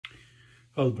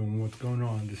Hello everyone, what's going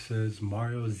on? This is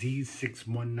Mario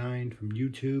Z619 from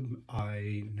YouTube.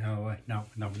 Now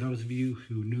for those of you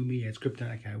who knew me as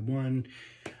Kryptonite Guy 1,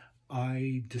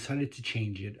 I decided to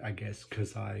change it, I guess,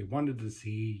 because I wanted to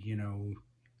see,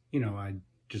 I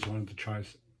just wanted to try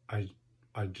I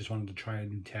just wanted to try a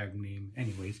new tag name.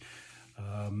 Anyways,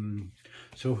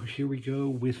 so here we go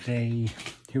with another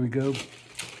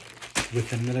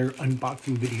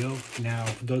unboxing video. Now,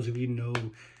 for those of you who know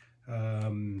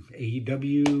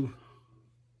AEW,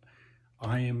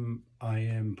 I am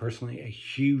personally a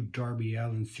huge Darby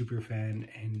Allin super fan,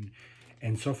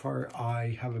 and so far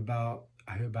I have about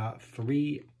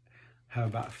three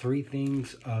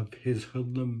things of his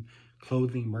hoodlum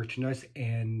clothing merchandise,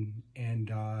 and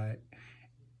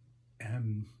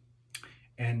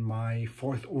my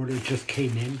fourth order just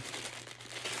came in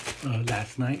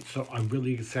last night, so I'm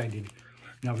really excited.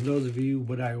 Now, for those of you,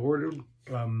 what I ordered,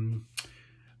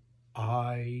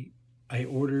 I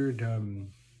ordered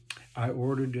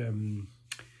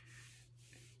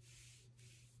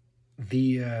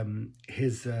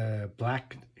his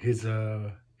black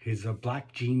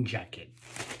jean jacket.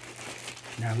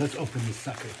 Now let's open this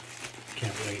sucker.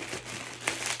 Can't wait.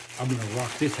 I'm gonna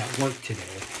rock this at work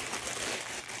today.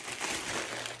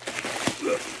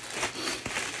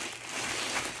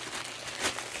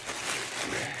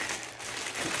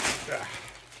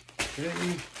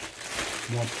 Okay.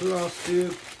 More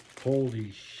plastic.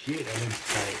 Holy shit, that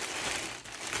looks tight.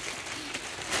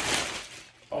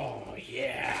 Oh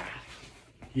yeah.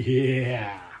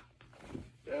 Yeah.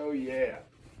 Oh yeah.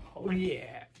 Oh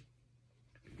yeah.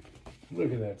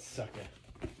 Look at that sucker.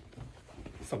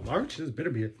 It's a large? This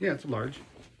better be yeah, it's a large.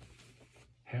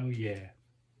 Hell yeah.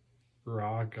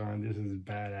 Rock on. This is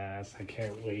badass. I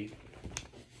can't wait.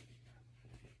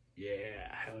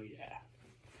 Yeah, hell yeah.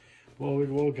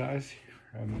 Well guys,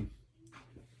 I'm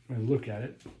gonna look at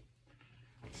it.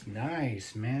 It's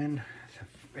nice, man.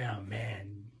 Oh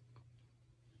man,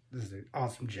 this is an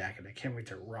awesome jacket. I can't wait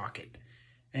to rock it.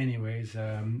 Anyways,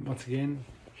 once again,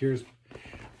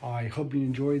 I hope you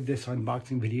enjoyed this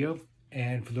unboxing video.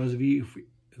 And for those of you,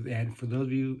 who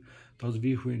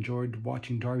enjoyed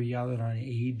watching Darby Allin on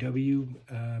AEW,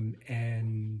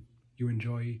 and you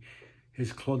enjoy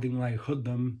his clothing like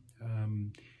hoodlum,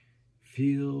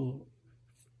 feel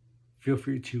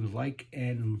free to like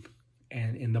and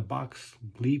in the box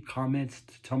leave comments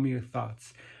to tell me your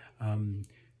thoughts.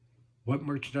 What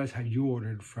merchandise have you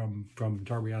ordered from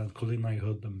Darby Allin clothing line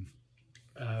hoodlum?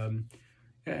 Yeah,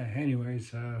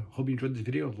 anyways, hope you enjoyed this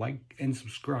video. Like and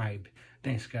subscribe.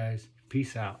 Thanks guys.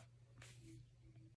 Peace out.